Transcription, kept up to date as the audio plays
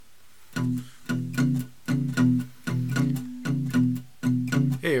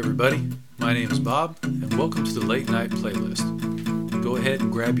Hey everybody, my name is Bob, and welcome to the Late Night Playlist. Go ahead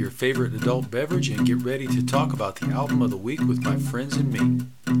and grab your favorite adult beverage and get ready to talk about the album of the week with my friends and me.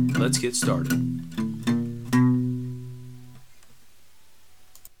 Let's get started.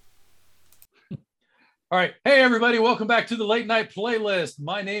 All right, hey everybody, welcome back to the Late Night Playlist.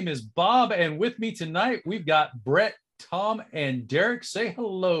 My name is Bob, and with me tonight we've got Brett, Tom, and Derek. Say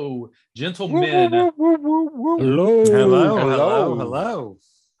hello, gentlemen. Hello.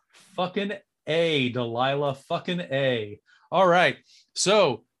 Fucking A, Delilah, fucking A. All right,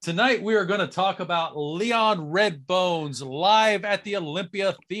 so tonight we are going to talk about Leon Redbone's live at the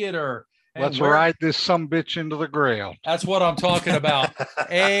Olympia Theater. And Let's ride this sumbitch into the ground. That's what I'm talking about.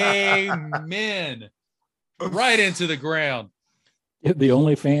 Amen. Right into the ground. The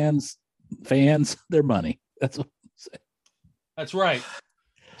only fans their money. That's what I'm saying. That's right.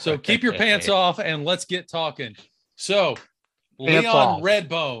 So keep your pants off and let's get talking. So Leon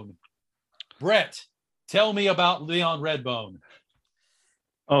Redbone. Brett, tell me about Leon Redbone.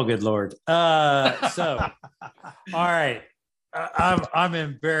 Oh, good Lord. All right. I'm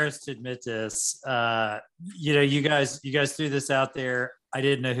embarrassed to admit this. You guys threw this out there. I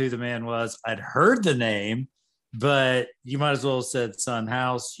didn't know who the man was. I'd heard the name, but you might as well have said Son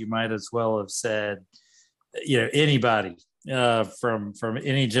House. You might as well have said, anybody from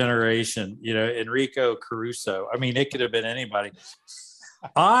any generation, Enrico Caruso. I mean, it could have been anybody.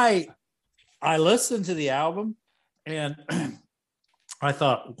 I listened to the album and I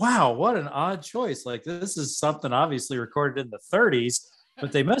thought, wow, what an odd choice. Like, this is something obviously recorded in the 30s,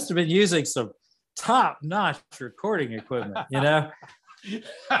 but they must have been using some top-notch recording equipment,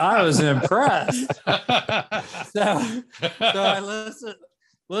 I was impressed. So I listened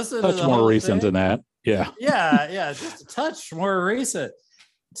to Touch the more whole recent thing. than that. Yeah. Yeah, just a touch more recent.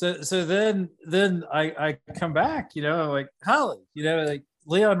 So then I come back, like Holly, like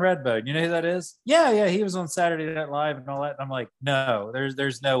Leon Redbone, you know who that is? Yeah, he was on Saturday Night Live and all that. And I'm like, no,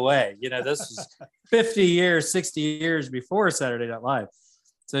 there's no way. This was 50 years, 60 years before Saturday Night Live.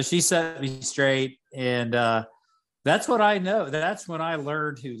 So she set me straight, and that's what I know. That's when I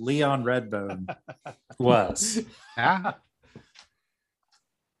learned who Leon Redbone was. Yeah.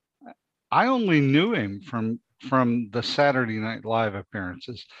 I only knew him from the Saturday Night Live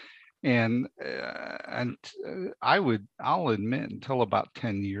appearances. And I'll admit, until about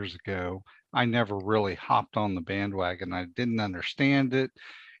 10 years ago, I never really hopped on the bandwagon. I didn't understand it.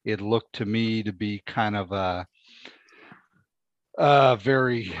 It looked to me to be kind of a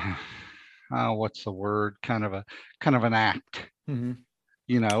very, what's the word? Kind of an act, Mm-hmm.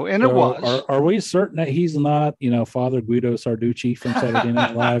 and So it was. Are we certain that he's not, Father Guido Sarducci from Saturday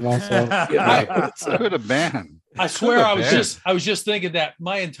Night Live also? Could have been. I swear I was just thinking that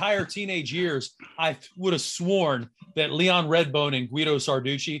my entire teenage years, I would have sworn that Leon Redbone and Guido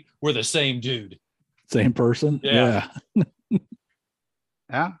Sarducci were the same dude. Same person? Yeah.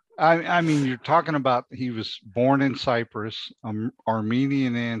 Yeah. I mean, you're talking about, he was born in Cyprus,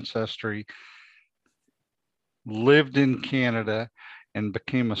 Armenian ancestry, lived in Canada, and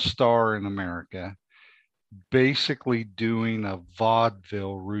became a star in America, basically doing a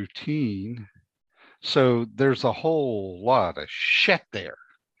vaudeville routine. So there's a whole lot of shit there.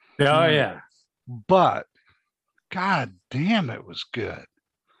 Oh, yeah. But God damn, it was good.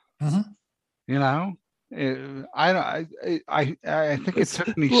 Mm-hmm. I think it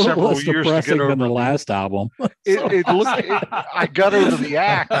took me Less several years to get over than the last album. I got over the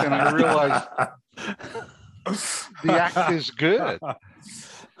act and I realized the act is good.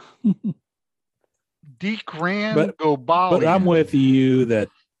 Decran go Bali. But I'm with you that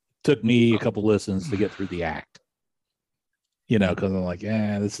took me a couple listens to get through the act. Because I'm like,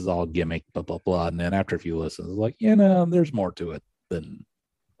 this is all gimmick, blah, blah, blah. And then after a few listens, I'm like, there's more to it than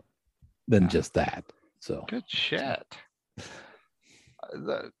just that. So good shit.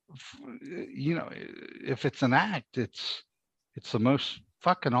 If it's an act, it's the most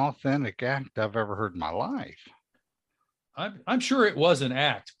fucking authentic act I've ever heard in my life. I'm sure it was an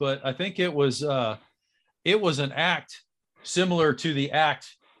act, but I think it was an act similar to the act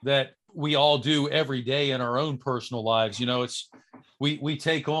that we all do every day in our own personal lives. It's we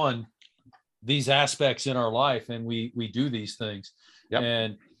take on these aspects in our life and we do these things. Yep.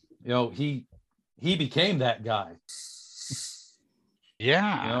 And he became that guy.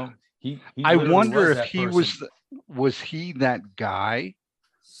 Yeah. He I wonder if he was he that guy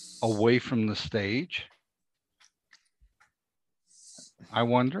away from the stage? I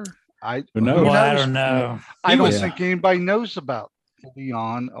wonder. Who knows? I don't know. I don't think anybody knows about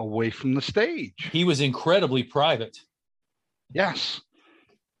Leon away from the stage. He was incredibly private. Yes.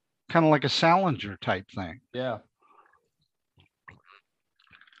 Kind of like a Salinger type thing. Yeah.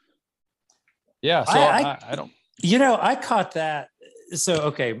 Yeah. So I don't. I caught that. So,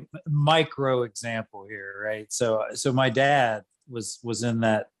 okay, micro example here, right? So my dad was in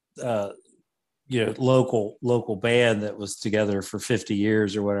that, local band that was together for 50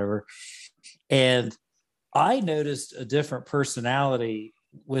 years or whatever. And I noticed a different personality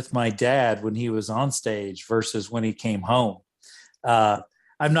with my dad when he was on stage versus when he came home. I'm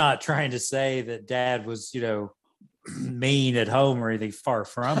not trying to say that dad was, mean at home or anything, far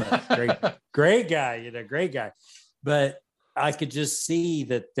from it. Great guy, great guy. But I could just see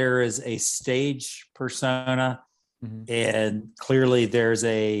that there is a stage persona, and clearly there's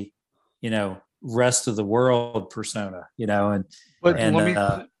a, rest of the world persona,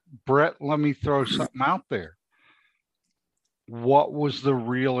 Brett, let me throw something out there. What was the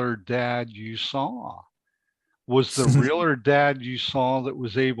realer dad you saw? Was the realer dad you saw that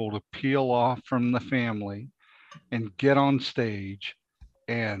was able to peel off from the family and get on stage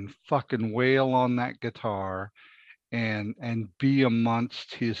and fucking wail on that guitar and be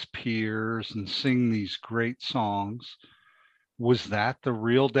amongst his peers and sing these great songs? Was that the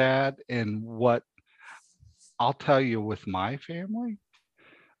real dad? And what I'll tell you, with my family,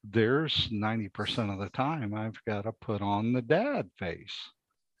 there's 90% of the time I've got to put on the dad face.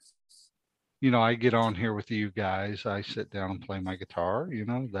 I get on here with you guys, I sit down and play my guitar,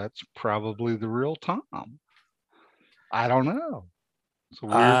 that's probably the real Tom. I don't know. It's a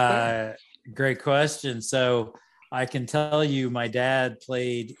weird thing. Great question. So I can tell you my dad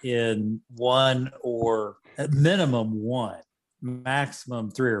played in one, or at minimum one,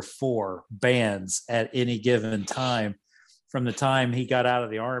 maximum 3 or 4 bands at any given time from the time he got out of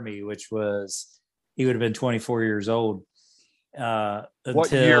the Army, which was, he would have been 24 years old.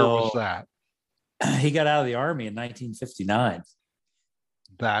 What year was that? He got out of the Army in 1959.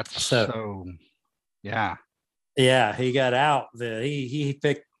 That's so yeah. Yeah, he got out. He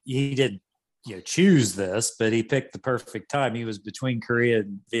picked, he didn't choose this, but he picked the perfect time. He was between Korea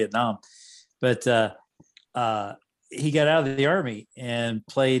and Vietnam. But he got out of the Army and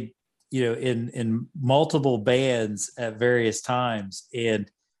played, in multiple bands at various times. And,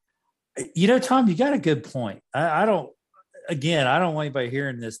 Tom, you got a good point. I don't want anybody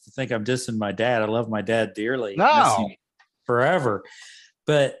hearing this to think I'm dissing my dad. I love my dad dearly. No. Forever.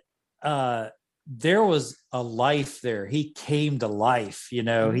 But there was a life there. He came to life. He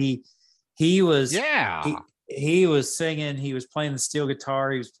was, he was singing, he was playing the steel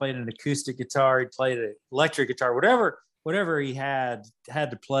guitar, he was playing an acoustic guitar, he played an electric guitar, whatever he had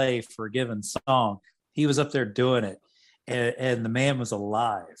to play for a given song, he was up there doing it. And the man was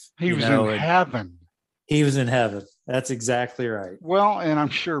alive. He was in heaven. He was in heaven. That's exactly right. Well, and I'm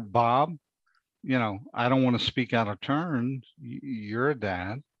sure Bob, I don't want to speak out of turn. You're a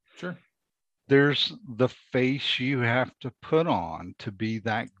dad. Sure. There's the face you have to put on to be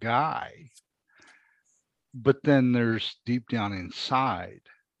that guy. But then there's deep down inside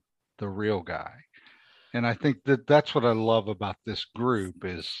the real guy. And I think that's what I love about this group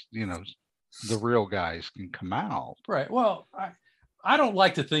is, the real guys can come out. Right. Well, I don't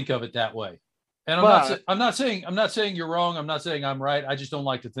like to think of it that way. And I'm not saying you're wrong. I'm not saying I'm right. I just don't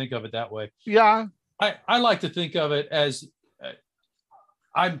like to think of it that way. Yeah. I like to think of it as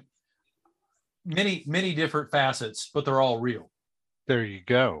I'm many different facets, but they're all real. There you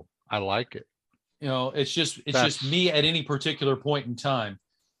go. I like it. It's just me at any particular point in time,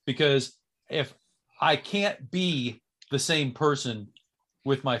 because if I can't be the same person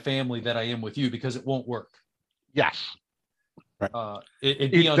with my family that I am with you, because it won't work. Yes.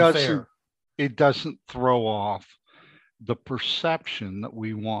 It'd be unfair. It doesn't throw off the perception that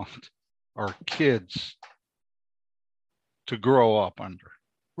we want our kids to grow up under.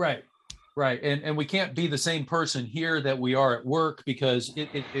 Right. And we can't be the same person here that we are at work, because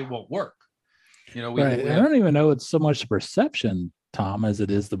it won't work. I don't even know it's so much the perception, Tom, as it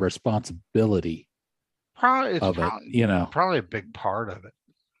is the responsibility probably a big part of it.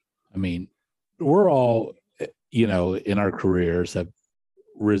 I mean, we're all, in our careers have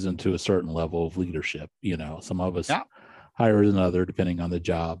risen to a certain level of leadership. Some of us higher than other, depending on the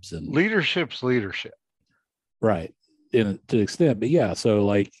jobs, and leadership's leadership. Right. To an extent, but so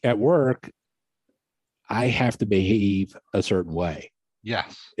like at work, I have to behave a certain way.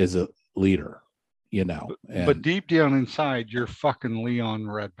 Yes. As a leader. But deep down inside, you're fucking Leon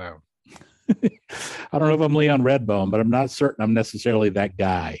Redbone. I don't know if I'm Leon Redbone, but I'm not certain I'm necessarily that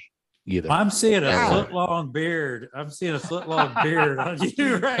guy either. I'm seeing a foot-long beard. I'm seeing a foot-long beard on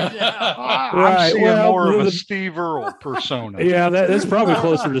you right now. I'm seeing more of a Steve Earle persona. Yeah, that's probably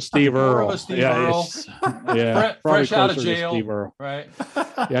closer to Steve Earle. Earle. Yeah, fresh out of jail. Right.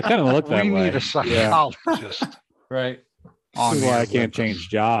 Yeah, I kind of look that way. We need a psychologist. Right. on This is why here I can't with us. change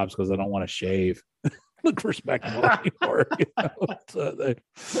jobs because I don't want to shave. Look respectable anymore. You know?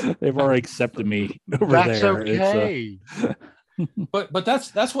 So they've already accepted me over That's there. okay. But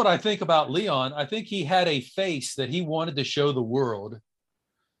that's what I think about Leon. I think he had a face that he wanted to show the world,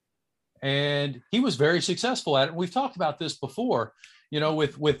 and he was very successful at it. We've talked about this before, you know,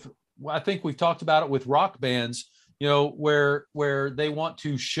 with I think we've talked about it with rock bands, you know, where they want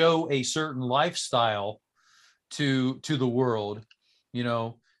to show a certain lifestyle to the world, you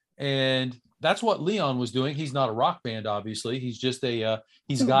know, and that's what Leon was doing. He's not a rock band, obviously. He's just he's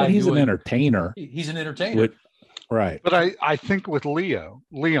a guy. But he's doing, an entertainer. He's an entertainer. Right. But I think with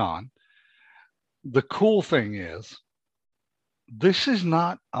Leon, the cool thing is this is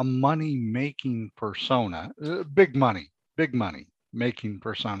not a money making persona, big money making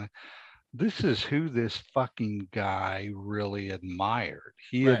persona. This is who this fucking guy really admired.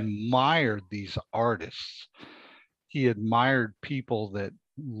 He admired these artists. He admired people that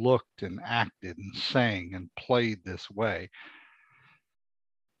looked and acted and sang and played this way.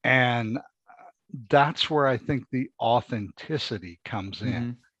 And that's where I think the authenticity comes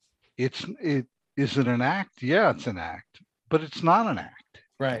in. Is it an act? Yeah, it's an act, but it's not an act.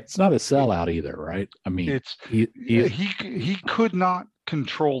 Right. It's not a sellout either, right? I mean, he could not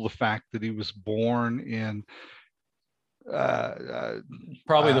control the fact that he was born in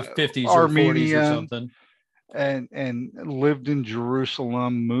probably the 50s or 40s or something, and lived in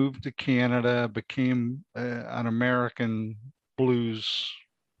Jerusalem, moved to Canada, became an American blues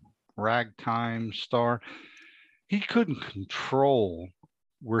ragtime star. He couldn't control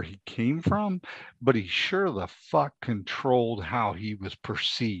where he came from, but he sure the fuck controlled how he was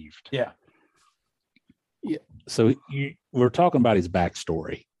perceived. Yeah. So we're talking about his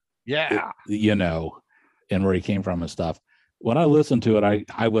backstory. Yeah. You know, and where he came from and stuff. When I listened to it,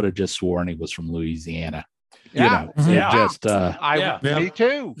 I would have just sworn he was from Louisiana. Yeah. You know, Yeah. just Me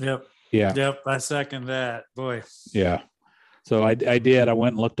too. Yep. Yeah. Yep. I second that. Boy. Yeah. So I did. I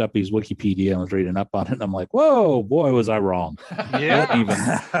went and looked up his Wikipedia and was reading up on it. And I'm like, whoa, boy, was I wrong.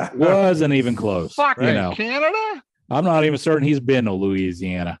 Yeah. Wasn't even close. Fucking you know, Canada? I'm not even certain he's been to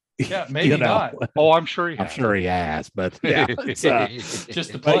Louisiana. Yeah, maybe you know? not. Oh, I'm sure he has. I'm sure he has, but yeah, it's,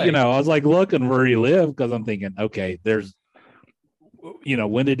 Just to play. but you know, I was like looking where he lived because I'm thinking, okay, there's, you know,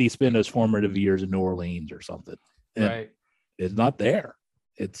 when did he spend his formative years in New Orleans or something? And right. it's not there.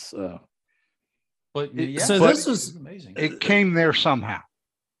 It's But yeah, So this was amazing. It came there somehow.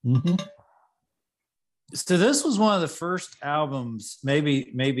 So this was one of the first albums,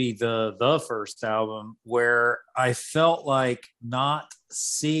 maybe the first album where I felt like not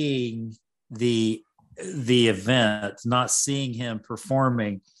seeing the event, not seeing him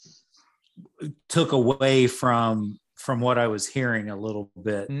performing, took away from what I was hearing a little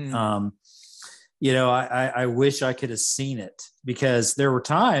bit. You know, I wish I could have seen it, because there were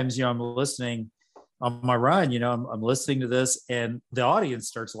times, you know, I'm listening on my run, you know, I'm listening to this and the audience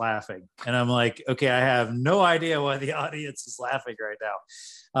starts laughing. And I'm like, okay, I have no idea why the audience is laughing right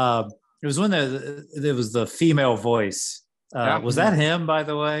now. It was when there was the female voice. Was that him, by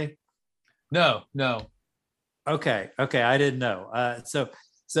the way? No. Okay. I didn't know. So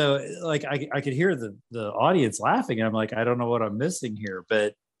like I could hear the audience laughing, and I'm like, I don't know what I'm missing here,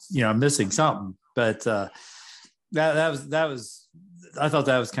 but you know, I'm missing something. But that was I thought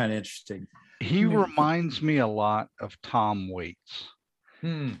that was kind of interesting. He reminds me a lot of Tom Waits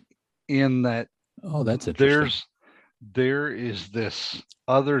in that. Oh, that's interesting. There is this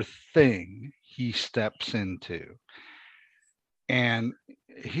other thing he steps into, and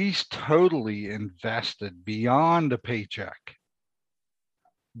he's totally invested beyond a paycheck.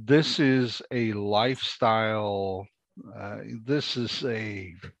 This is a lifestyle. This is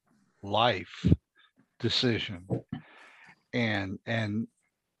a life decision, and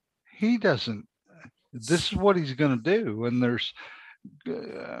he doesn't. This is what he's going to do. And there's,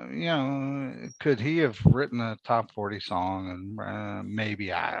 you know, could he have written a top 40 song? And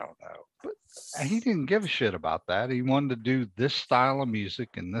maybe, I don't know. But he didn't give a shit about that. He wanted to do this style of music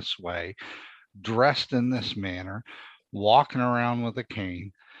in this way, dressed in this manner, walking around with a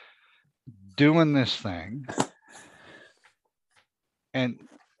cane, doing this thing. And,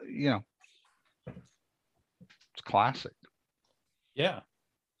 you know, it's classic. Yeah.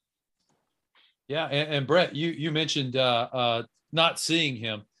 Yeah. And Brett, you mentioned not seeing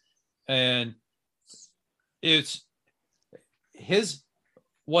him, and it's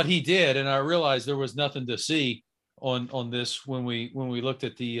what he did. And I realized there was nothing to see on this when we looked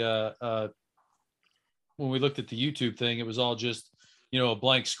at the YouTube thing. It was all just, you know, a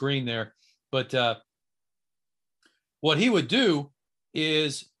blank screen there. But what he would do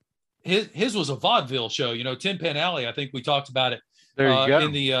is his was a vaudeville show. Tin Pan Alley. I think we talked about it There you go.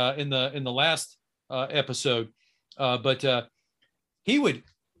 in the last episode. But he would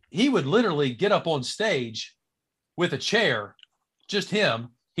literally get up on stage with a chair, just him.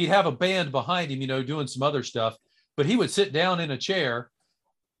 He'd have a band behind him, doing some other stuff, but he would sit down in a chair,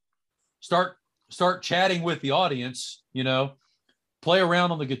 start chatting with the audience, play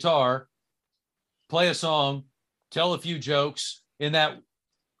around on the guitar, play a song, tell a few jokes in that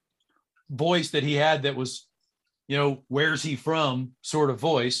voice that he had that was, where's he from sort of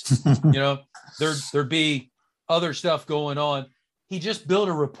voice. There'd be other stuff going on. He just built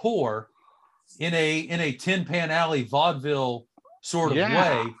a rapport in a Tin Pan Alley vaudeville sort of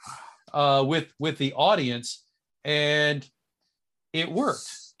way with the audience, and it worked.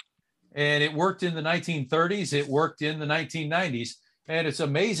 And it worked in the 1930s. It worked in the 1990s, and it's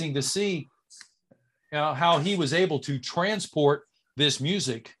amazing to see how he was able to transport this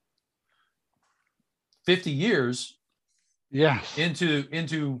music 50 years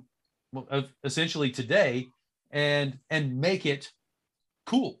into essentially today and make it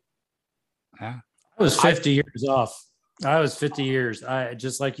cool. I was 50 years off. I was 50 years. I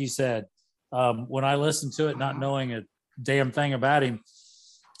just like you said, when I listened to it, not knowing a damn thing about him,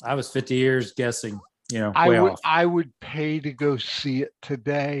 I was 50 years guessing, way off. I would pay to go see it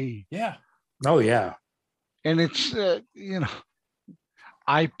today. Yeah. Oh yeah. And it's,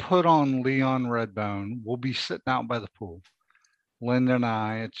 I put on Leon Redbone. We'll be sitting out by the pool. Linda and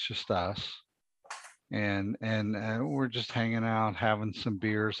I, it's just us. And we're just hanging out, having some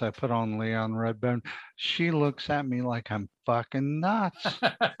beers. I put on Leon Redbone. She looks at me like I'm fucking nuts.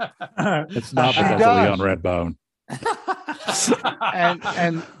 It's not because of Leon Redbone.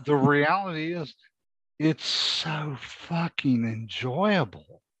 and the reality is, it's so fucking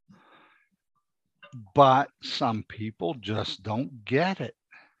enjoyable. But some people just don't get it.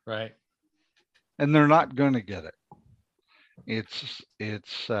 Right. And they're not going to get it.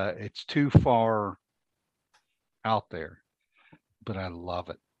 It's too far out there, but I love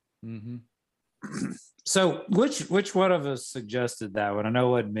it. Mm-hmm. So which one of us suggested that one? I know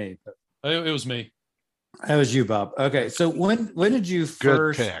it wasn't me, but It was me. That was you, Bob. Okay, so when did you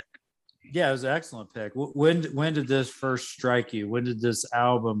first? Good pick. Yeah, it was an excellent pick. When did this first strike you? When did this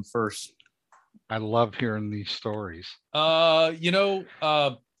album first? I love hearing these stories. I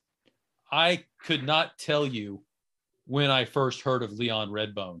could not tell you when I first heard of Leon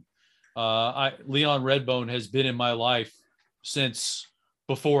Redbone. Leon Redbone has been in my life since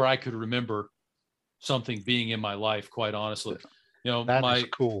before I could remember something being in my life, quite honestly. That is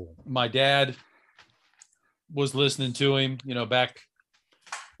cool. My dad was listening to him,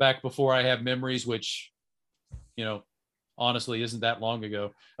 back before I have memories, which, honestly isn't that long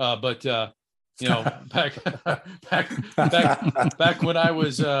ago. But back when I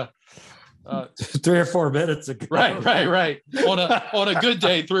was 3 or 4 minutes ago. Right. On a good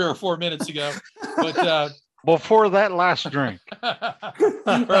day, 3 or 4 minutes ago. But before that last drink.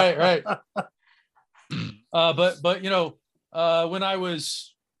 right. But when I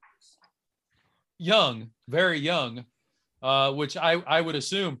was young, very young, which I would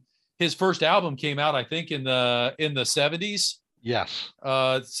assume his first album came out, I think in the 70s. Yes.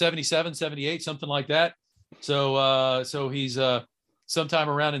 77, 78, something like that. So he's sometime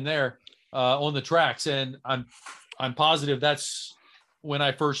around in there on the tracks, and I'm positive that's when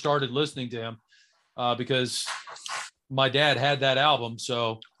I first started listening to him, because my dad had that album,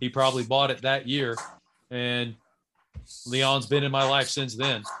 so he probably bought it that year, and Leon's been in my life since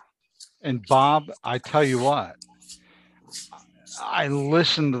then. And Bob, I tell you what, I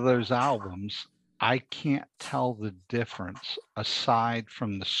listened to those albums. I can't tell the difference aside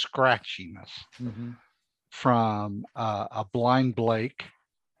from the scratchiness from a Blind Blake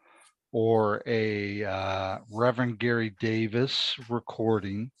or a Reverend Gary Davis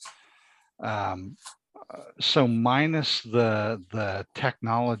recording. So minus the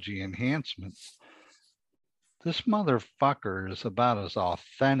technology enhancements, this motherfucker is about as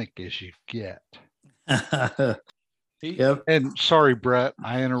authentic as you get. Yep. And sorry, Brett,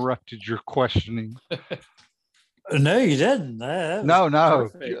 I interrupted your questioning. No, you didn't. No.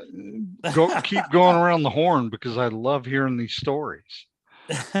 Keep going around the horn because I love hearing these stories.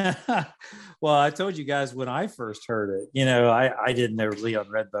 Well, I told you guys when I first heard it, I didn't know Leon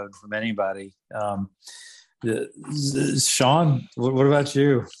Redbone from anybody. Sean, what about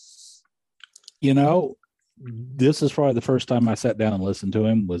you? This is probably the first time I sat down and listened to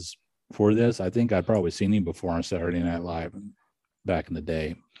him was for this. I think I'd probably seen him before on Saturday Night Live back in the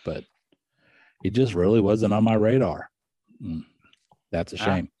day, but he just really wasn't on my radar. That's a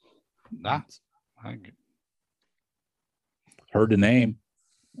shame. I Heard the name.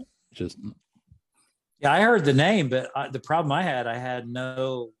 Just Yeah, I heard the name, but the problem I had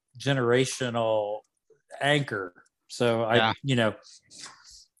no generational anchor. So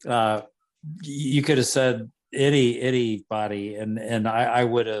you could have said anybody, and I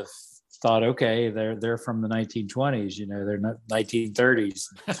would have thought, okay, they're from the 1920s. They're not 1930s.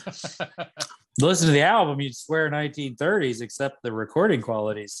 Listen to the album, you'd swear 1930s, except the recording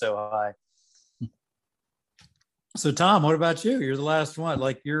quality is so high. So, Tom, what about you? You're the last one.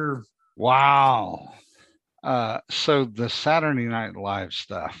 Like you're Wow. So the Saturday Night Live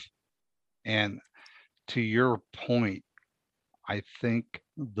stuff, and to your point, I think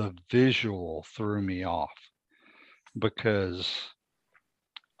the visual threw me off because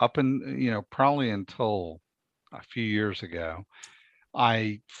probably until a few years ago,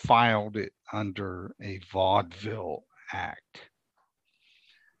 I filed it under a vaudeville act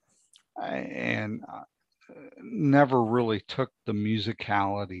and never really took the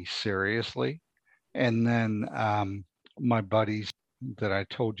musicality seriously. And then my buddies that I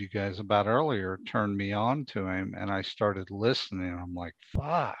told you guys about earlier turned me on to him, and I started listening. I'm like,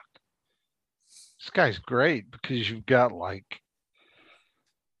 fuck, this guy's great, because you've got like,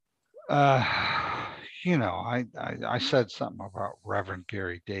 I said something about Reverend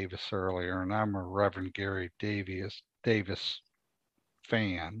Gary Davis earlier, and I'm a Reverend Gary Davis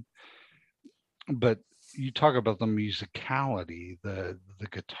fan. But you talk about the musicality, the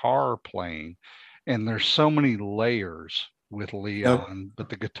guitar playing, and there's so many layers with Leon, but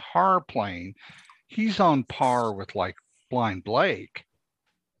the guitar playing, he's on par with like Blind Blake.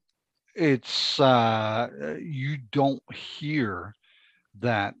 It's you don't hear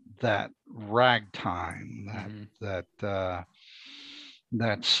that ragtime, that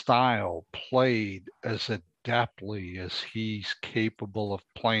style played as adeptly as he's capable of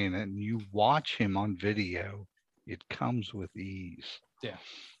playing it. And you watch him on video, it comes with ease. Yeah.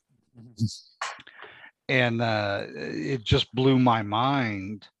 And it just blew my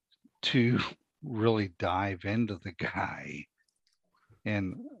mind to really dive into the guy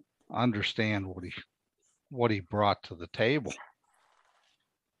and understand what he brought to the table.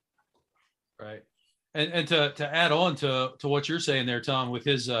 Right. And to add on to what you're saying there, Tom, with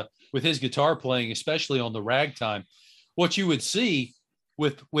his guitar playing, especially on the ragtime, what you would see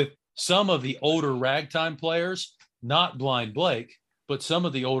with some of the older ragtime players, not Blind Blake, but some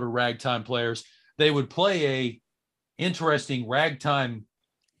of the older ragtime players, they would play a interesting ragtime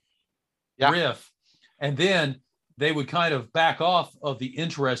riff, and then they would kind of back off of the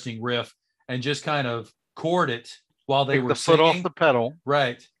interesting riff and just kind of chord it while they were singing. Foot off the pedal.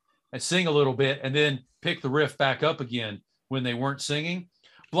 Right. And sing a little bit and then pick the riff back up again when they weren't singing.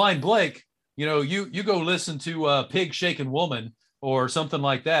 Blind Blake, you go listen to Pig Shakin' Woman or something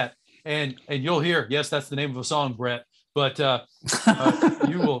like that, and you'll hear, yes, that's the name of a song, Brett, but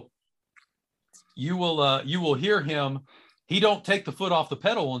you will hear him. He don't take the foot off the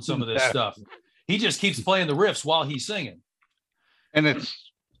pedal on some of this stuff. He just keeps playing the riffs while he's singing. And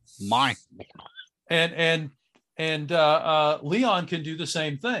it's mine. And Leon can do the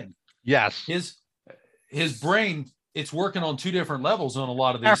same thing. Yes. His brain, it's working on two different levels on a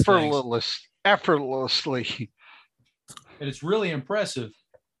lot of these things. Effortlessly. And it's really impressive.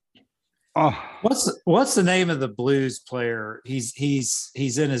 Oh. What's the name of the blues player? He's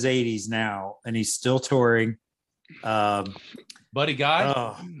in his 80s now, and he's still touring. Buddy Guy.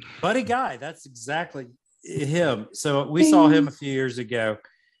 Oh, Buddy Guy. That's exactly him. So we saw him a few years ago,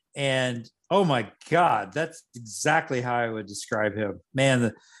 and oh my God, that's exactly how I would describe him.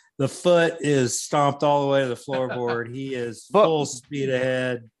 Man, the foot is stomped all the way to the floorboard. He is full speed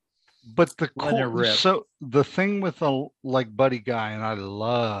ahead. But the thing with like Buddy Guy, and I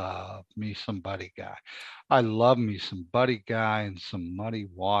love me some Buddy Guy. I love me some Buddy Guy and some Muddy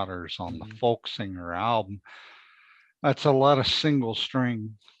Waters on the Folk Singer album. That's a lot of single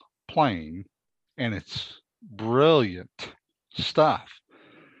string playing, and it's brilliant stuff.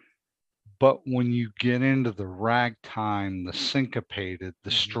 But when you get into the ragtime, the syncopated,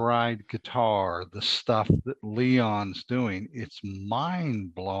 the stride guitar, the stuff that Leon's doing, it's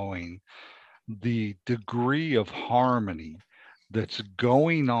mind-blowing, the degree of harmony that's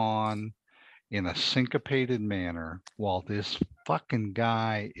going on in a syncopated manner while this fucking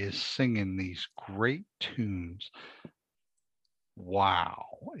guy is singing these great tunes. Wow,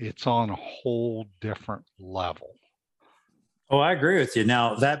 it's on a whole different level. Oh, I agree with you.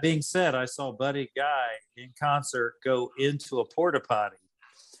 Now, that being said, I saw Buddy Guy in concert go into a porta potty,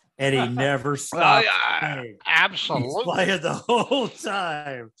 and he never stopped playing. Absolutely. He's playing the whole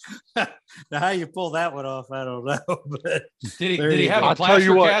time. Now, how you pull that one off, I don't know. But did he have a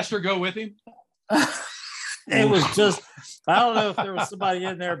plaster caster go with him? It was just, I don't know if there was somebody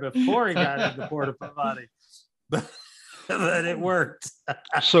in there before he got in the porta potty, but it worked.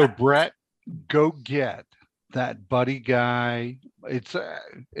 So Brett, go get that Buddy Guy.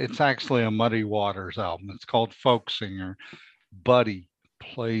 It's actually a Muddy Waters album. It's called Folk Singer. Buddy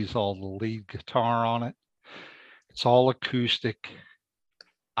plays all the lead guitar on it. It's all acoustic.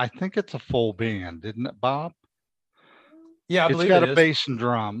 I think it's a full band, isn't it, Bob? Yeah, I It's believe got it a is. bass and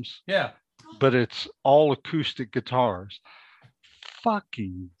drums, Yeah. but it's all acoustic guitars.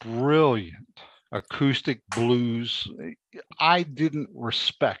 Fucking brilliant acoustic blues. I didn't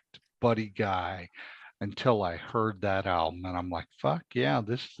respect Buddy Guy until I heard that album, and I'm like, fuck yeah,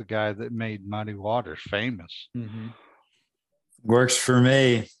 this is the guy that made Muddy Waters famous. Mm-hmm. Works for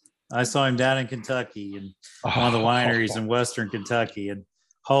me. I saw him down in Kentucky and one of the wineries in Western Kentucky, and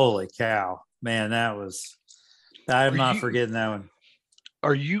holy cow, man, I'm not forgetting that one.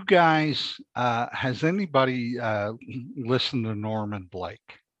 Are you guys, has anybody listened to Norman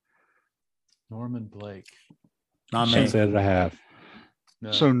Blake? Norman Blake. Not Can't me. say that I have.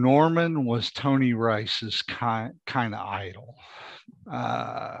 No. So Norman was Tony Rice's kind of idol.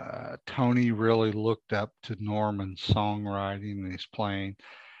 Tony really looked up to Norman's songwriting and his playing.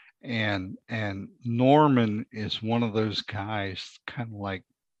 And Norman is one of those guys, kind of like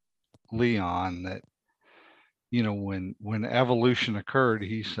Leon, that, you know, when evolution occurred,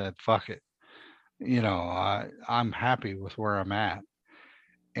 he said, fuck it. You know, I'm happy with where I'm at.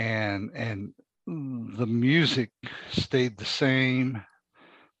 And the music stayed the same.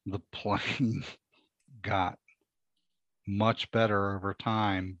 The playing got much better over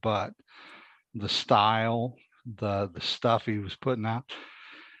time, but the style, the stuff he was putting out.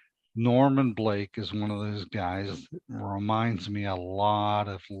 Norman Blake is one of those guys that reminds me a lot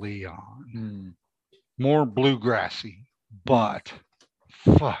of Leon. More bluegrassy, but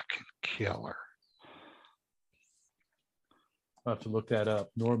fucking killer. I'll have to look that up.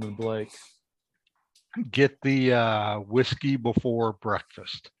 Norman Blake. Get the Whiskey Before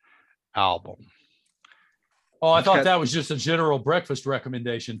Breakfast album. Oh, I It's thought got- that was just a general breakfast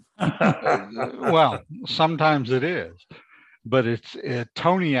recommendation. Well, sometimes it is, but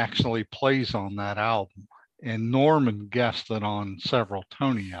Tony actually plays on that album, and Norman guested on several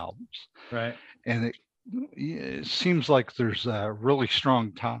Tony albums. Right. And it seems like there's a really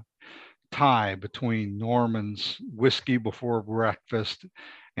strong tie between Norman's Whiskey Before Breakfast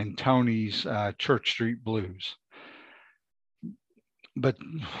and Tony's Church Street Blues. But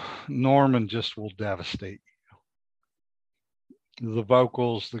Norman just will devastate you. The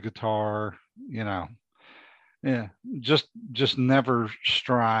vocals, the guitar, you know, yeah, just never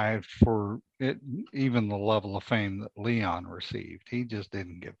strived for it, even the level of fame that Leon received. He just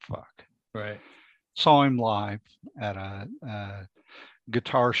didn't give a fuck. Right. Saw him live at a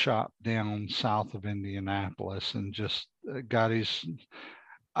guitar shop down south of Indianapolis, and just got his.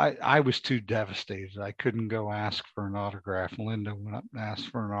 I was too devastated. I couldn't go ask for an autograph. Linda went up and asked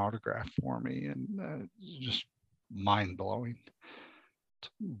for an autograph for me, and just mind blowing.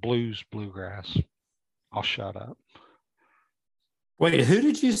 Blues, bluegrass. I'll shut up. Wait, who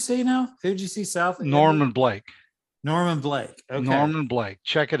did you see now? Who did you see south of Norman Blake. Norman Blake. Okay. Norman Blake.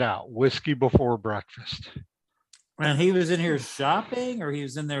 Check it out. Whiskey Before Breakfast. And he was in here shopping, or he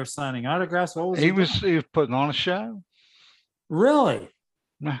was in there signing autographs? What was He he was doing? putting on a show. Really?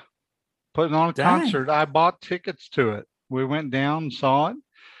 Putting on a Dang. concert. I bought tickets to it. We went down and saw it.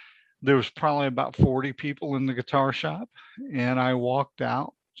 There was probably about 40 people in the guitar shop, and I walked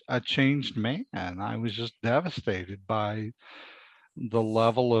out a changed man. I was just devastated by the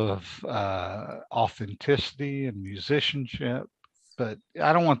level of authenticity and musicianship. But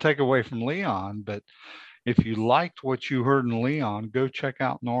I don't want to take away from Leon, but if you liked what you heard in Leon, go check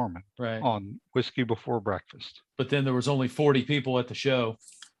out Norman Right. on Whiskey Before Breakfast. But then there was only 40 people at the show.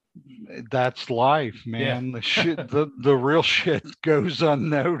 That's life, man. The shit, the real shit goes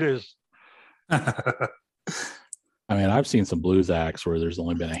unnoticed. I mean, I've seen some blues acts where there's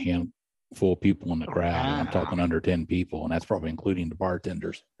only been a handful of people in the crowd. And I'm talking under 10 people, and that's probably including the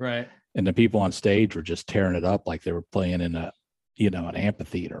bartenders. Right. And the people on stage were just tearing it up like they were playing in a, an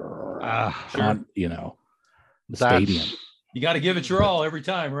amphitheater or Sure. the stadium. You got to give it your all every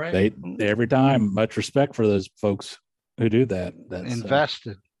time, right? They every time. Much respect for those folks who do that. That's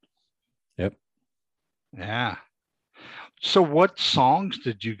Invested. Yep. Yeah. So what songs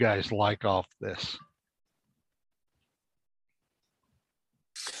did you guys like off this?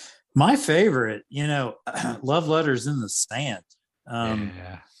 My favorite, Love Letters in the Sand.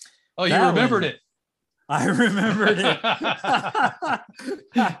 Yeah. Oh, you that remembered one- it. I remembered it.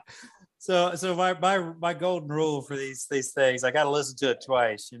 So my golden rule for these things, I got to listen to it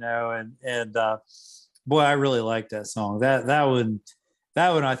twice, and boy, I really like that song. That one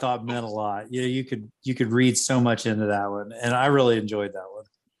I thought meant a lot. You could read so much into that one, and I really enjoyed that one.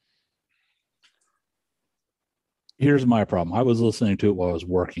 Here's my problem. I was listening to it while I was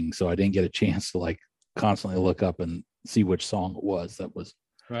working, so I didn't get a chance to like constantly look up and see which song it was that was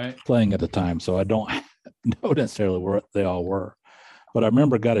Right. playing at the time. So I don't know necessarily where they all were, but I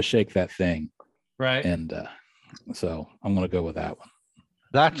remember "Got to Shake That Thing," Right. and so I'm going to go with that one.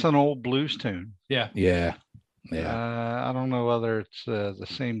 That's an old blues tune. Yeah. Yeah. I don't know whether it's the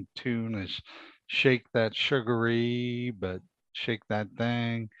same tune as "Shake That Sugary," but "Shake That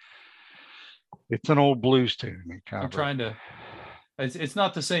Thing." It's an old blues tune. I'm trying to. It's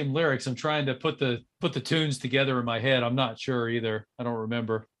not the same lyrics. I'm trying to put the tunes together in my head. I'm not sure either. I don't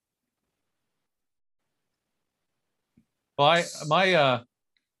remember. Well,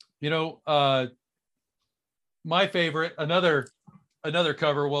 my favorite, another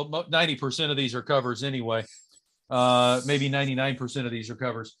cover. Well, 90% of these are covers anyway. Maybe 99% of these are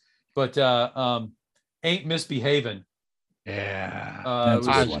covers. But "Ain't Misbehavin'." Yeah, That's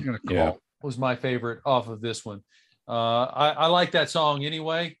a good one. Yeah. Was my favorite off of this one. I like that song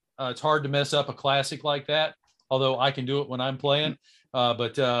anyway. It's hard to mess up a classic like that, although I can do it when I'm playing.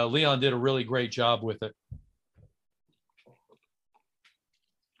 But Leon did a really great job with it.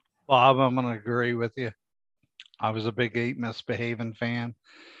 Bob, I'm going to agree with you. I was a big "Ain't Misbehavin' fan.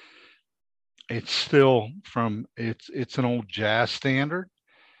 It's still it's an old jazz standard,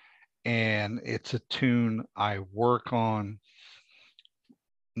 and it's a tune I work on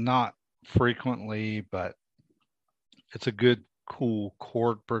not frequently, but it's a good, cool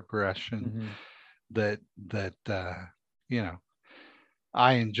chord progression that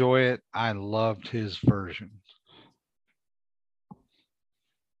I enjoy it. I loved his version.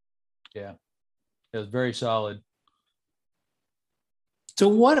 Yeah, it was very solid. So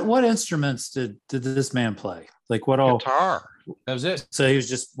what instruments did this man play? Like what all? Guitar. That was it. So he was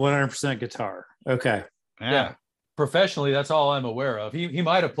just 100% guitar. Okay. Yeah. Professionally, that's all I'm aware of. He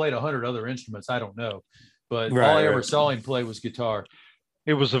might have played 100 other instruments. I don't know, but all I ever saw him play was guitar.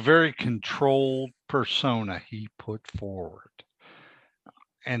 It was a very controlled persona he put forward,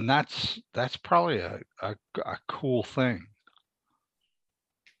 and that's probably a cool thing.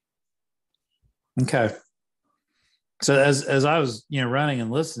 Okay. So as I was running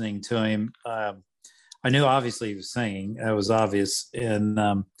and listening to him, I knew obviously he was singing. That was obvious, and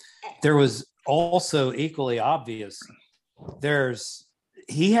there was also equally obvious.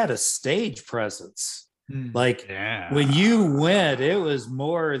 He had a stage presence. Like when you went, it was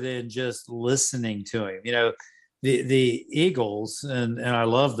more than just listening to him. The Eagles, and I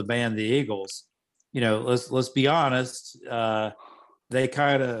love the band the Eagles. Let's be honest.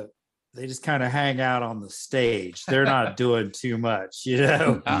 They just kind of hang out on the stage. They're not doing too much,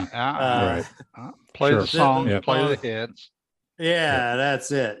 Right. Play the song, play the hits. Yeah,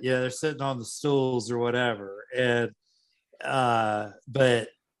 that's it. Yeah, they're sitting on the stools or whatever. And but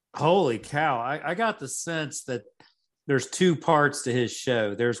holy cow, I got the sense that there's two parts to his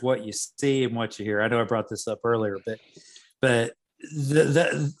show. There's what you see and what you hear. I know I brought this up earlier, but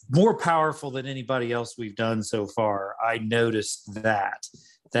the more powerful than anybody else we've done so far. I noticed that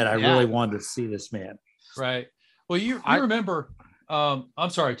I really wanted to see this man. Right. Well, you remember. I'm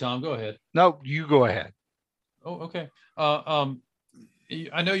sorry, Tom. Go ahead. No, you go ahead. Oh, okay.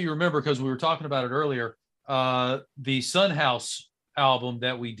 I know you remember because we were talking about it earlier. The Sun House album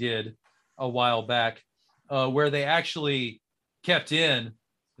that we did a while back, where they actually kept in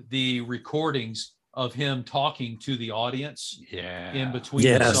the recordings of him talking to the audience in between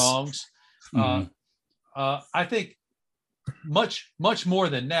the songs. I think much more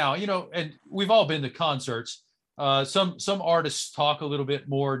than now, and we've all been to concerts. Some artists talk a little bit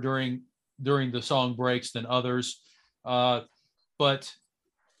more during the song breaks than others. But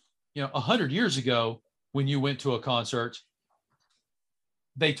 100 years ago, when you went to a concert,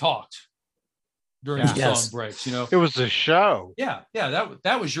 they talked during the song breaks. It was a show. Yeah.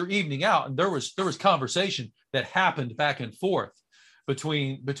 That was your evening out, and there was conversation that happened back and forth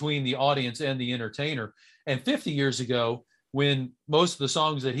between the audience and the entertainer. And 50 years ago, when most of the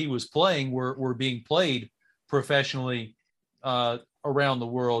songs that he was playing were being played professionally around the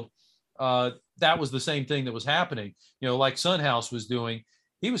world, that was the same thing that was happening. Like Sun House was doing,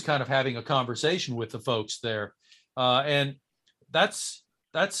 he was kind of having a conversation with the folks there, and that's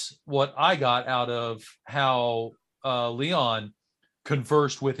what I got out of how Leon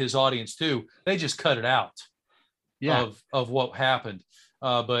conversed with his audience too. They just cut it out of what happened,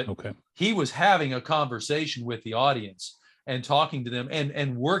 but he was having a conversation with the audience and talking to them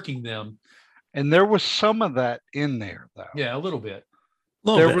and working them. And there was some of that in there, though. Yeah, a little bit.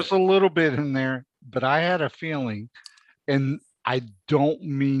 There was a little bit in there, but I had a feeling, and I don't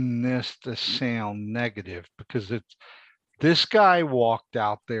mean this to sound negative, because this guy walked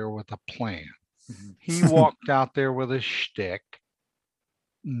out there with a plan. He walked out there with a shtick,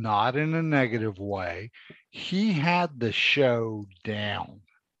 not in a negative way. He had the show down,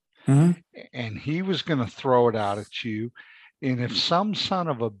 and he was going to throw it out at you. And if some son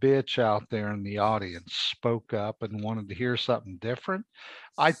of a bitch out there in the audience spoke up and wanted to hear something different,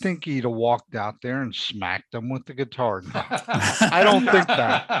 I think he'd have walked out there and smacked them with the guitar. No, I don't think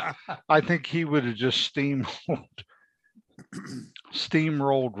that. I think he would have just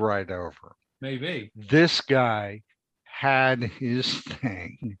steamrolled right over. Maybe. This guy had his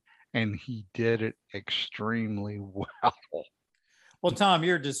thing, and he did it extremely well. Well, Tom,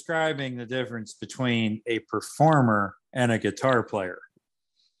 you're describing the difference between a performer and a guitar player.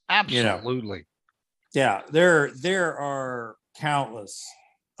 Absolutely. Yeah, there are countless.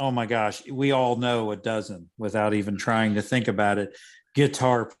 Oh my gosh, we all know a dozen without even trying to think about it.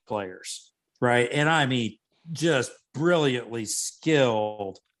 Guitar players, right? And I mean, just brilliantly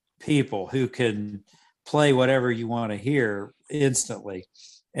skilled people who can play whatever you want to hear instantly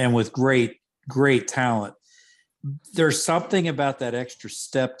and with great talent. There's something about that extra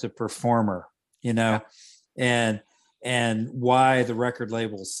step to performer, and why the record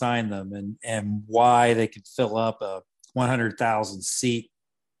labels sign them, and why they could fill up a 100,000 seat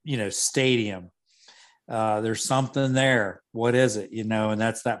stadium. There's something there. What is it? And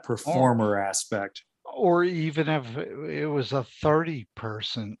that's that performer aspect. Or even if it was a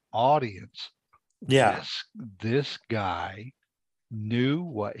 30-person audience. Yeah. This guy knew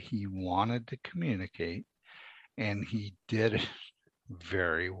what he wanted to communicate, and he did it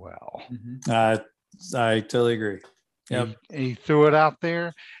very well. I totally agree. Yep. He threw it out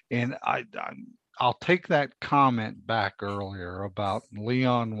there, and I'll take that comment back earlier about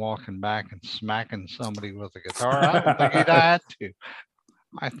Leon walking back and smacking somebody with a guitar. I don't think he'd had to.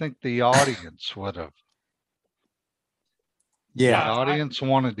 I think the audience would have. Yeah. The audience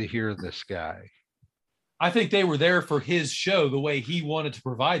wanted to hear this guy. I think they were there for his show, the way he wanted to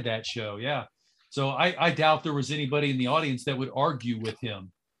provide that show. Yeah. So I doubt there was anybody in the audience that would argue with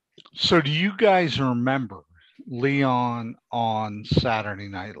him. So do you guys remember Leon on Saturday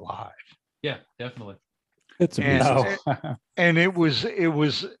Night Live? Yeah, definitely. It's amazing. And it was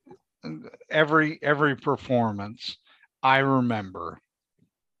every performance. I remember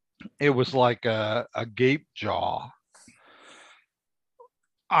it was like a gape jaw.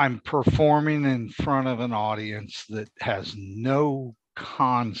 I'm performing in front of an audience that has no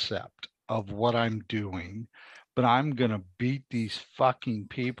concept of what I'm doing, but I'm going to beat these fucking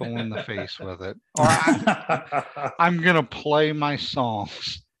people in the face with it. Or I'm going to play my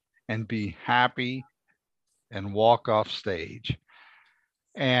songs and be happy and walk off stage.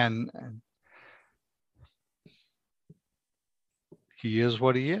 And he is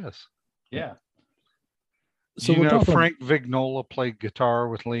what he is. Yeah. So you know Frank Vignola played guitar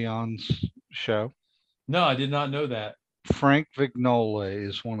with Leon's show? No, I did not know that. Frank Vignola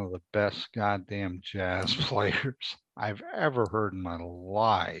is one of the best goddamn jazz players I've ever heard in my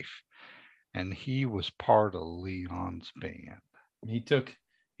life. And he was part of Leon's band. He took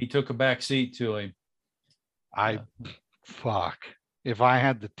a back seat to him. Fuck. If I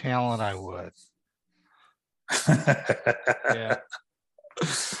had the talent, I would. Yeah.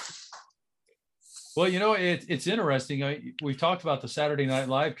 Well, it's interesting. We've talked about the Saturday Night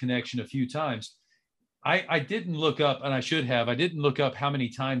Live connection a few times. I didn't look up, and I should have. I didn't look up how many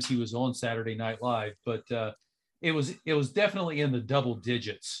times he was on Saturday Night Live, but it was definitely in the double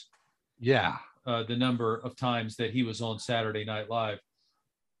digits. Yeah. The number of times that he was on Saturday Night Live.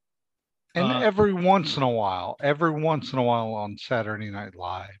 And every once in a while on Saturday Night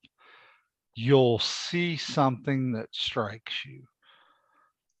Live, you'll see something that strikes you.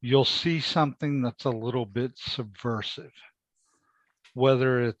 You'll see something that's a little bit subversive,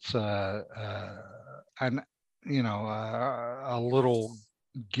 whether it's a little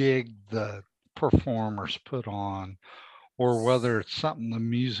gig the performers put on, or whether it's something the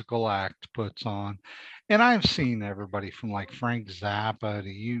musical act puts on. And I've seen everybody from like Frank Zappa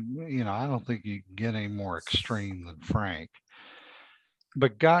to I don't think you can get any more extreme than Frank.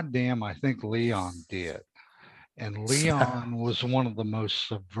 But goddamn, I think Leon did. And Leon was one of the most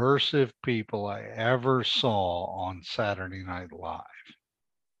subversive people I ever saw on Saturday Night Live.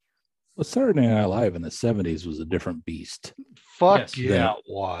 Well, Saturday Night Live in the 70s was a different beast. Fuck yeah, it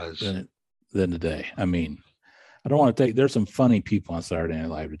was. Than today. I mean, I don't want to take, there's some funny people on Saturday Night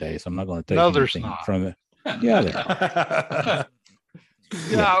Live today, so I'm not going to take anything from it. Yeah, there are.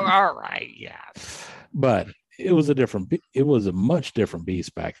 Yeah, all right, yeah. But it was a much different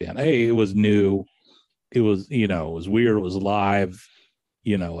beast back then. Hey, it was new. it was, it was weird. It was live,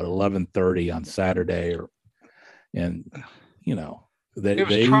 at 11:30 on Saturday, and It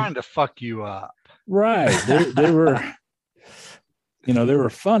was trying to fuck you up. Right. They were, they were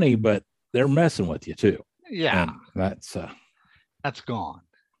funny, but they're messing with you too. Yeah. And that's gone.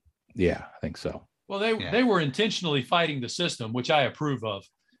 Yeah, I think so. Well, they were intentionally fighting the system, which I approve of.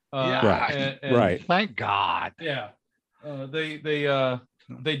 Yeah. Right. Thank God. Yeah. They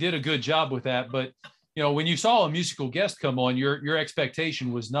did a good job with that. But, when you saw a musical guest come on, your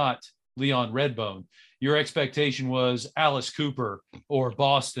expectation was not Leon Redbone. Your expectation was Alice Cooper or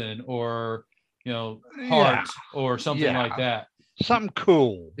Boston or, Hart or something like that. Something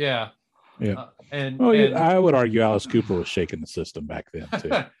cool. Yeah. Yeah. And I would argue Alice Cooper was shaking the system back then too.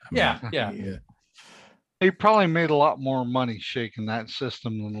 Yeah. He probably made a lot more money shaking that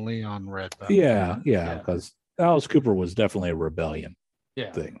system than Leon Redbone. Yeah, because Alice Cooper was definitely a rebellion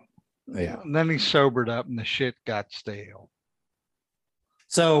thing. Yeah. And then he sobered up and the shit got stale.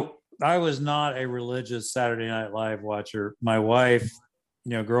 So I was not a religious Saturday Night Live watcher. My wife,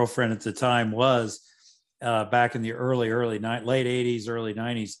 girlfriend at the time, was back in the late 80s, early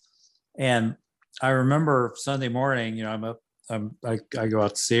 90s. And I remember Sunday morning, I go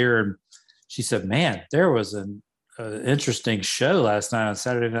out to see her, and she said, "Man, there was an interesting show last night on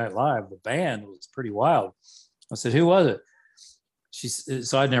Saturday Night Live. The band was pretty wild." I said, "Who was it?"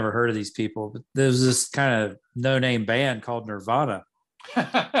 So I'd never heard of these people, but there was this kind of no-name band called Nirvana.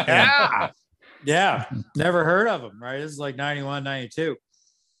 Yeah, never heard of them. Right, this is like 91, 92.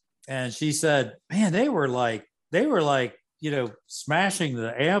 And she said, "Man, they were like, smashing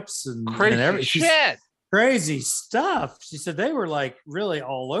the amps and crazy shit, crazy stuff." She said they were like really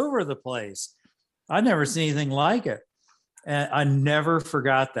all over the place. I'd never seen anything like it, and I never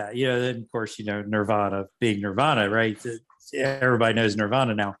forgot that. Then of course, Nirvana being Nirvana, right? Everybody knows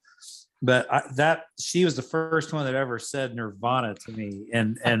Nirvana now, but she was the first one that ever said Nirvana to me,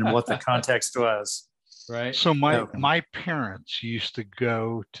 and what the context was. Right. So my parents used to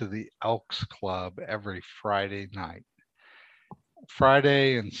go to the Elks Club every Friday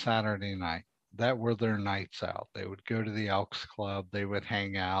and Saturday night. That were their nights out. They would go to the Elks Club. They would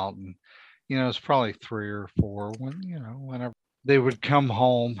hang out, and it's probably 3 or 4 whenever they would come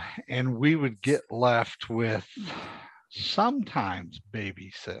home, and we would get left with sometimes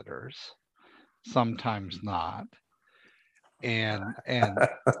babysitters, sometimes not, and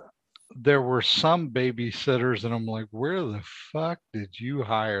there were some babysitters, and I'm like, where the fuck did you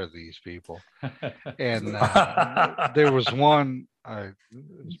hire these people? And there was one, it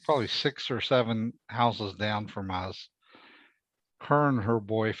was probably 6 or 7 houses down from us. Her and her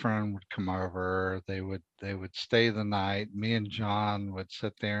boyfriend would come over. They would stay the night. Me and John would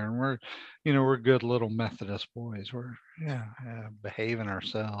sit there, and we're good little Methodist boys. We're behaving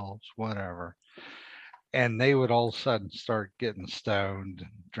ourselves, whatever. And they would all of a sudden start getting stoned and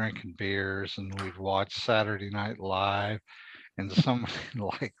drinking beers, and we'd watch Saturday Night Live, and somebody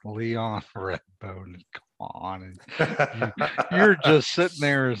like Leon Redbone would come on, and you're just sitting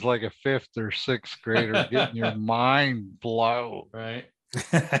there as like a 5th or 6th grader getting your mind blown. Right.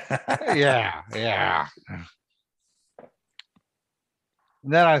 Yeah. And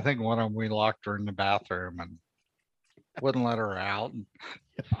then I think one of them, we locked her in the bathroom and wouldn't let her out.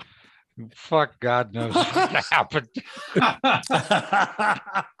 Fuck, God knows what happened.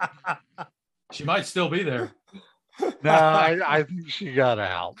 She might still be there. No, I think she got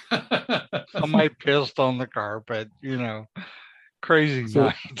out. Somebody pissed on the carpet, crazy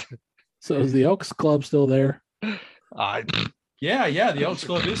night. So is the Elks Club still there? Yeah, the Elks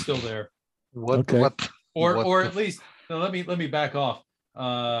Club is still there. Or at least, no, let me back off.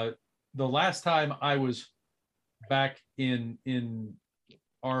 The last time I was back in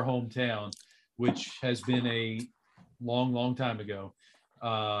our hometown, which has been a long time ago,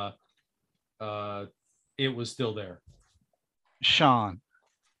 it was still there. Sean,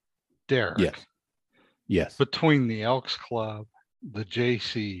 Derek. Yes. Between the Elks Club, the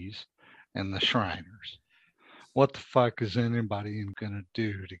JCs, and the Shriners, what the fuck is anybody gonna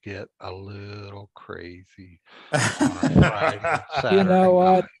do to get a little crazy on a Friday, Saturday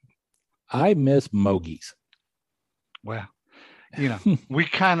what? night? I miss Mogies. Well, we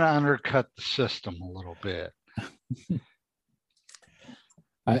kind of undercut the system a little bit.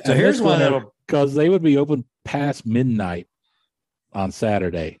 So here's one that'll, because they would be open past midnight on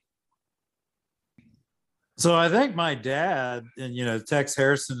Saturday. So I think my dad and Tex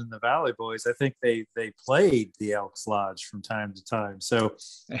Harrison and the Valley Boys, I think they played the Elks Lodge from time to time. So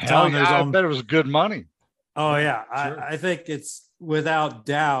I bet it was good money. Oh yeah, Sure. I think it's without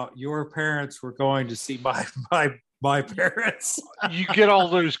doubt your parents were going to see my my parents. You get all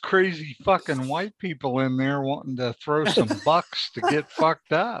those crazy fucking white people in there wanting to throw some bucks to get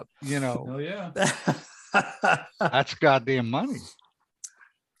fucked up. Oh yeah. That's goddamn money.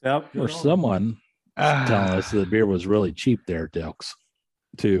 Yep. Or someone telling us the beer was really cheap there, Delks,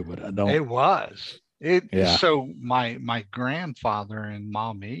 too. But I don't. It was. Yeah. So my grandfather and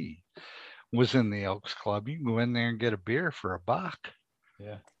mommy was in the Elks Club. You can go in there and get a beer for $1.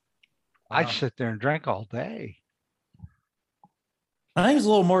 Yeah. I'd Wow. sit there and drink all day. I think it's a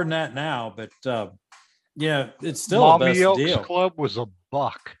little more than that now, but yeah, it's still Mommy the best Elks deal. Club was $1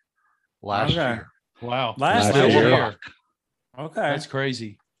 last Okay. year. Wow. Last Still year. $1. Okay. That's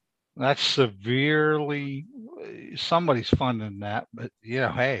crazy. That's severely. Somebody's funding that, but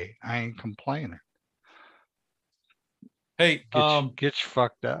hey, I ain't complaining. Hey, Get you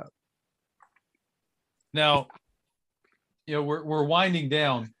fucked up. now, we're winding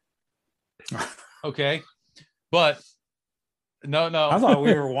down. Okay. But no. I thought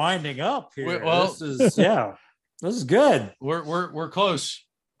we were winding up here. Well, this is good. We're close.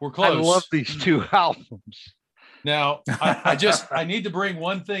 We're I close. love these 2 albums. Now, I need to bring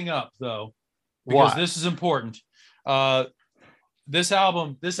one thing up though, because What? this is important. This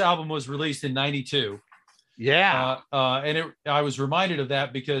album was released in '92. Yeah. And I was reminded of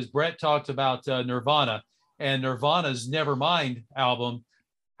that because Brett talked about Nirvana, and Nirvana's Nevermind album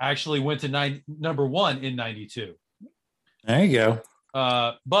actually went to number 1 in '92. There you go.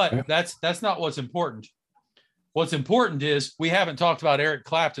 But that's not what's important. What's important is we haven't talked about Eric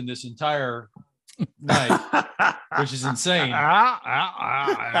Clapton this entire night, which is insane.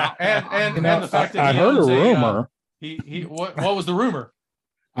 And the fact that I he heard a owns rumor. What was the rumor?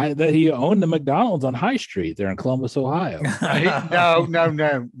 That he owned the McDonald's on High Street there in Columbus, Ohio. No.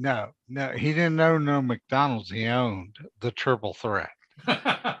 He didn't own no McDonald's. He owned the Triple Threat.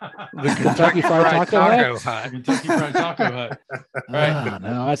 The Kentucky Fried Taco Hut. Kentucky Fried Taco Hut. Right.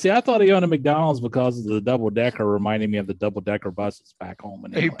 No, I see. I thought he owned a McDonald's because of the double decker, reminding me of the double decker buses back home.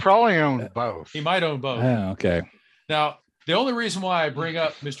 He probably owned both. He might own both. Oh, okay. Now, the only reason why I bring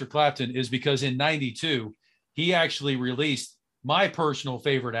up Mr. Clapton is because in '92, he actually released my personal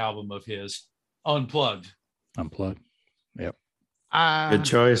favorite album of his, Unplugged. Unplugged. Yep. Good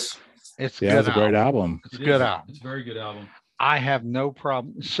choice. It's a great album. It's a good album. It's a very good album. I have no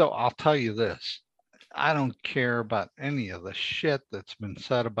problem. So I'll tell you this. I don't care about any of the shit that's been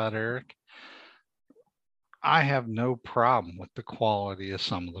said about Eric. I have no problem with the quality of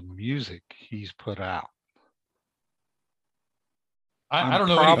some of the music he's put out. I don't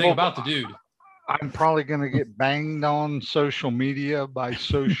know anything about the dude. I'm probably going to get banged on social media by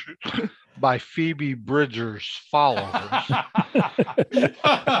Phoebe Bridgers' followers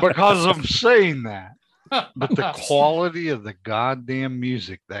because I'm saying that. But the quality of the goddamn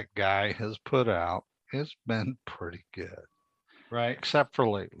music that guy has put out has been pretty good. Right. Except for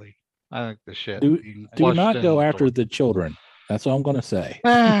lately. I think the shit. Do not go after the children. That's all I'm going to say.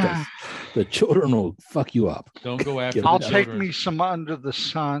 Because the children will fuck you up. Don't go after I'll the take children. me some Under the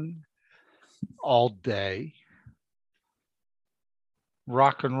Sun all day.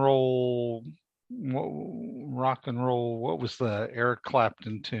 Rock and roll. What was the Eric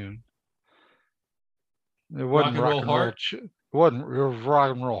Clapton tune? It wasn't Rock and Roll Hard. It wasn't. It was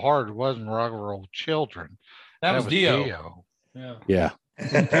Rock and Roll Hard. It wasn't Rock and Roll Children. That was Dio. Yeah.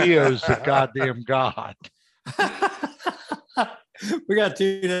 And Dio's the goddamn god. We got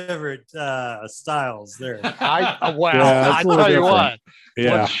 2 different styles there. I Yeah, tell you what.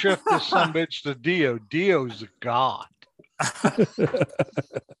 Yeah. Let's shift this some bitch to Dio. Dio's a god.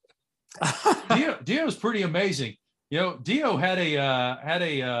 Dio's pretty amazing. Dio had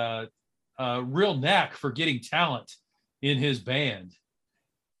a real knack for getting talent in his band.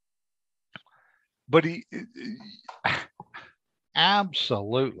 But he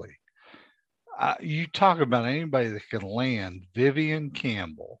absolutely. You talk about anybody that can land Vivian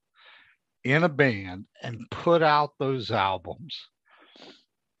Campbell in a band and put out those albums.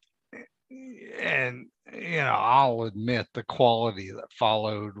 And, I'll admit the quality that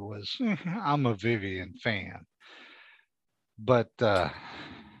followed was, I'm a Vivian fan. But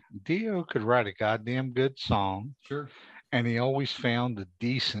Dio could write a goddamn good song. Sure. And he always found a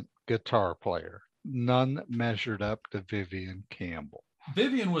decent guitar player. None measured up to Vivian Campbell.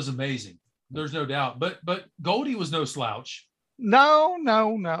 Vivian was amazing. There's no doubt. But Goldie was no slouch. No.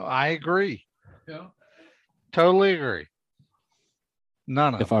 I agree. Yeah. Totally agree.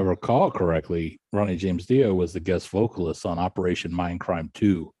 None of If I recall correctly, Ronnie James Dio was the guest vocalist on Operation Mindcrime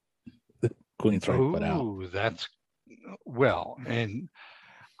 2 that Queensrÿche put out. Ooh, that's well. And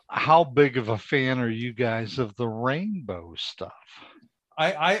how big of a fan are you guys of the Rainbow stuff?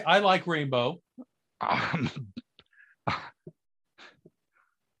 I like Rainbow.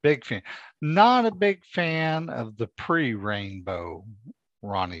 Big fan. Not a big fan of the pre-Rainbow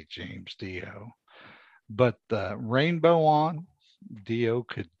Ronnie James Dio, but the Rainbow on Dio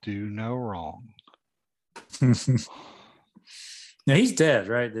could do no wrong. Now he's dead,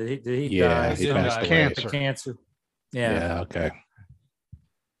 right? Did he Yeah, die? he He passed died. away. Cancer. Yeah. Okay.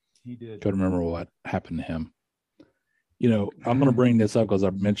 He did. Couldn't remember what happened to him. I'm going to bring this up because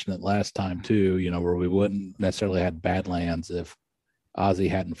I mentioned it last time too. Where we wouldn't necessarily had Badlands if Ozzy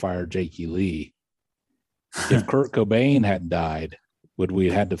hadn't fired Jakey Lee. If Kurt Cobain hadn't died, would we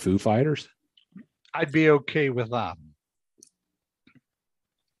have had the Foo Fighters? I'd be okay with that.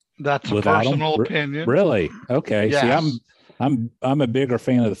 That's a Without 'em? personal opinion. Really? Okay. Yes. See, I'm a bigger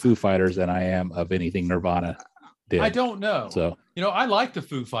fan of the Foo Fighters than I am of anything Nirvana did. I don't know. So I like the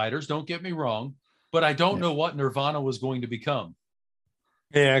Foo Fighters, don't get me wrong, but I don't know what Nirvana was going to become.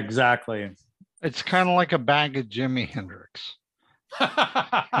 Yeah, exactly. It's kind of like a bag of Jimi Hendrix.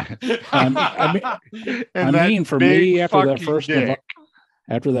 I And that mean, for big me, after that fucking first dick.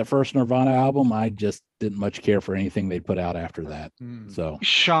 Nirvana album, I just didn't much care for anything they put out after that. So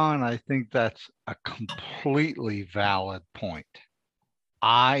Sean, I think that's a completely valid point.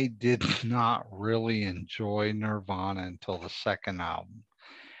 I did not really enjoy Nirvana until the second album.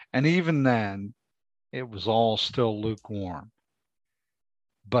 And even then, it was all still lukewarm.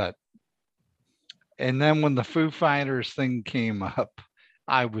 And then when the Foo Fighters thing came up,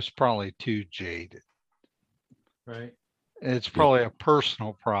 I was probably too jaded. Right. It's probably a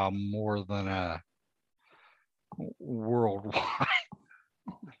personal problem more than a worldwide.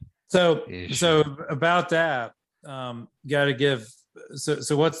 So issue. about that, got to give.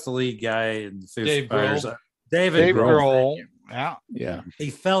 So what's the lead guy in the Foo Dave Fighters? Grohl. Dave Grohl. Yeah. yeah, He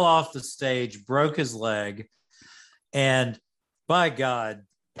fell off the stage, broke his leg, and by God,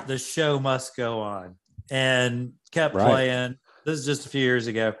 the show must go on. And kept playing. This is just a few years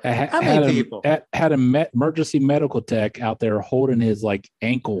ago. How many people had emergency medical tech out there holding his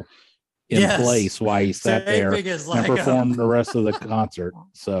ankle in place while he sat there and performed the rest of the concert?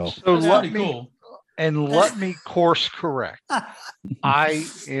 So let me course correct. I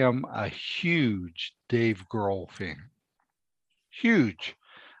am a huge Dave Grohl fan. Huge.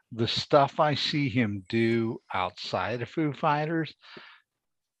 The stuff I see him do outside of Foo Fighters,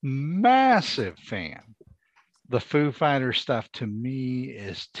 massive fan. The Foo Fighters stuff to me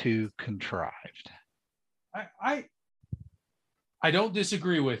is too contrived. I don't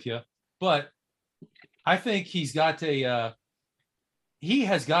disagree with you, but I think he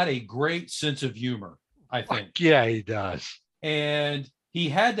has got a great sense of humor, I think. Yeah, he does. And he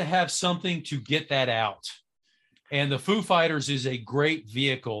had to have something to get that out. And the Foo Fighters is a great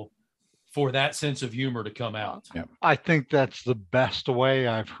vehicle for that sense of humor to come out. Yeah. I think that's the best way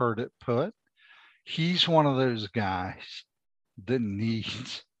I've heard it put. He's one of those guys that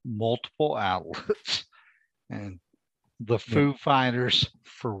needs multiple outlets. And the Foo Fighters,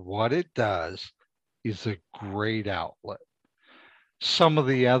 for what it does, is a great outlet. Some of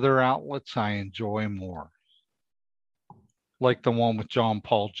the other outlets I enjoy more. Like the one with John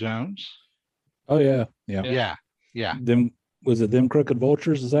Paul Jones. Oh, yeah. Yeah. Was it Them Crooked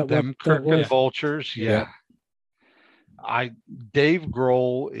Vultures? Is that Them what Crooked that was? Vultures? Yeah. Dave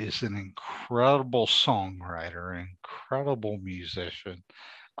Grohl is an incredible songwriter, an incredible musician.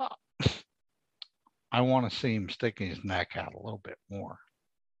 I want to see him sticking his neck out a little bit more.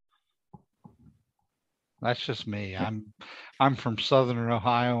 That's just me. I'm from Southern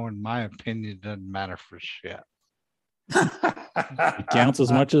Ohio, and my opinion doesn't matter for shit. It counts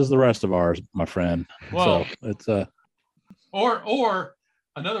as much as the rest of ours, my friend. Well, so it's or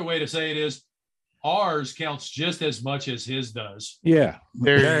another way to say it is ours counts just as much as his does. yeah.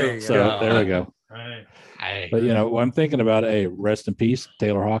 There you So go. there we go. Right. But I'm thinking about rest in peace,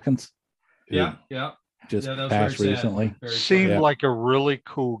 Taylor Hawkins. who Yeah. Just that was passed very sad. recently. Very Seemed sad. like a really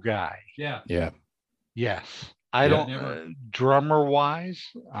cool guy. Yeah. Yeah. Yes. I Yeah. don't, drummer wise,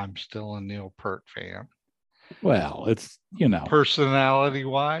 I'm still a Neil Peart fan. Well, it's Personality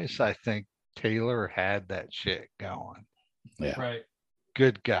wise, I think Taylor had that shit going. Yeah. Right.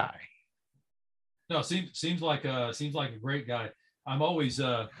 Good guy. No, seems like a great guy. I'm always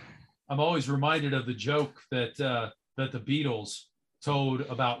reminded of the joke that the Beatles told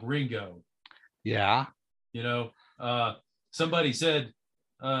about Ringo. Yeah. Somebody said,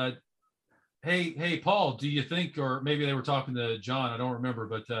 hey, Paul, do you think, or maybe they were talking to John, I don't remember,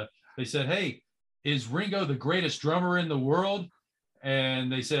 but they said, hey, is Ringo the greatest drummer in the world?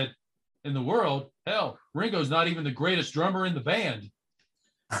 And they said, in the world? Hell, Ringo's not even the greatest drummer in the band.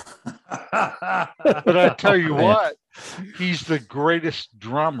 But I tell you what, he's the greatest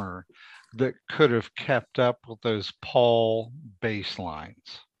drummer that could have kept up with those Paul bass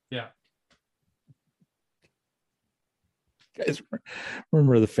lines. Yeah. Guys,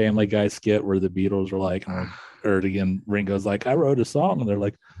 remember the Family Guy skit where the Beatles were like, or again, Ringo's like, I wrote a song, and they're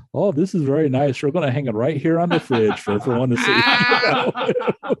like, oh, this is very nice. We're going to hang it right here on the fridge for everyone to see.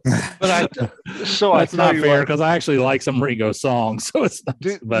 But that's not fair because I actually like some Ringo songs. So it's not,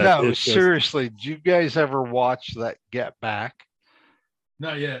 no, it's seriously. Did you guys ever watch that Get Back?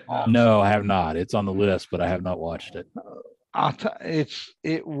 Not yet. No, I have not. It's on the list, but I have not watched it.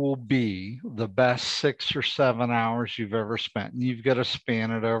 It will be the best 6 or 7 hours you've ever spent. And you've got to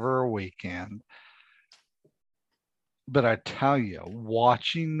span it over a weekend. But I tell you,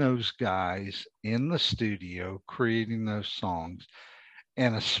 watching those guys in the studio creating those songs,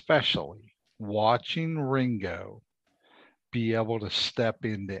 and especially watching Ringo be able to step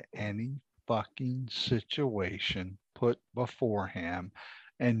into any fucking situation put before him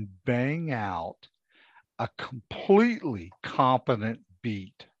and bang out a completely competent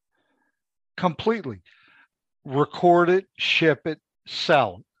beat. Completely. Record it, ship it,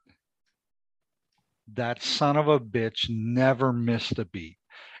 sell it. That son of a bitch never missed a beat.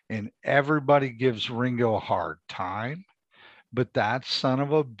 And everybody gives Ringo a hard time, but that son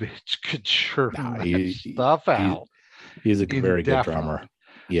of a bitch could sure knock stuff out. He's a very good drummer.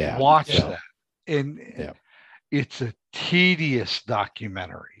 Yeah. Watch that. And it's a tedious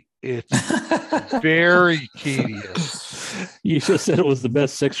documentary. It's very tedious. You just said it was the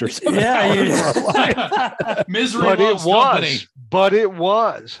best 6 or 7 hours. Misery loves company. But it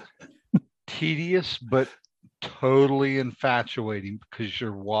was tedious, but totally infatuating because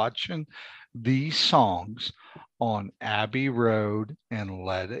you're watching these songs on Abbey Road and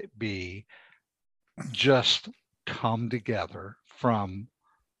Let It Be just come together from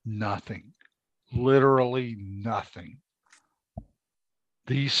nothing, literally nothing.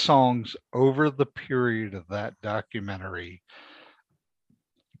 These songs over the period of that documentary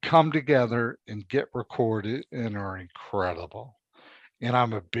come together and get recorded and are incredible. And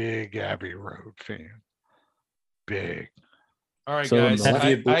I'm a big Abbey Road fan. Big. All right, so guys.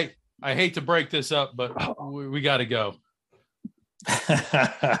 I hate to break this up, but we got to go.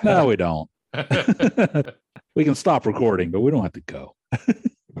 No, we don't. We can stop recording, but we don't have to go.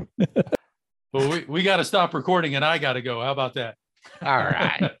 Well, we got to stop recording, and I got to go. How about that? All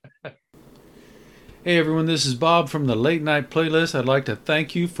right. Hey, everyone. This is Bob from the Late Night Playlist. I'd like to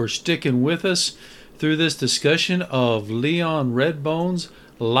thank you for sticking with us through this discussion of Leon Redbone's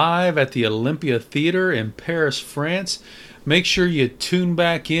live at the Olympia Theater in Paris, France. Make sure you tune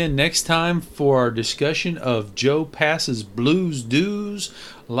back in next time for our discussion of Joe Pass's Blues Dues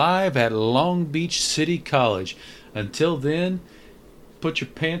live at Long Beach City College. Until then, put your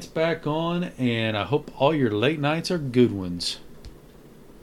pants back on, and I hope all your late nights are good ones.